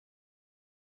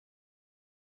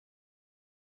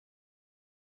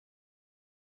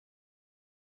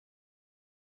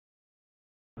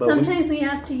But sometimes we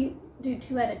have to do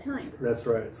 2 at a time. That's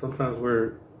right. Sometimes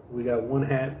we got one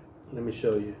hat. Let me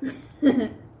show you.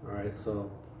 All right,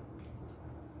 so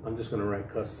I'm just gonna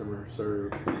write customer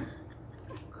serve.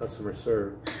 Customer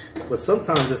serve. But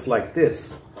sometimes it's like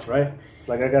this, right? It's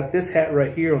like I got this hat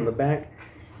right here on the back,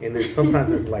 and then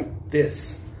sometimes it's like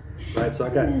this, right? So I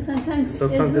got sometimes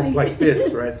it's like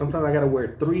this, right? Sometimes I gotta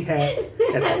wear 3 hats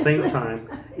at the same time,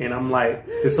 and I'm like,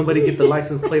 did somebody get the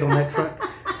license plate on that truck?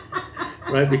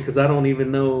 Right? Because I don't even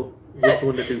know which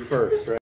one to do first, right?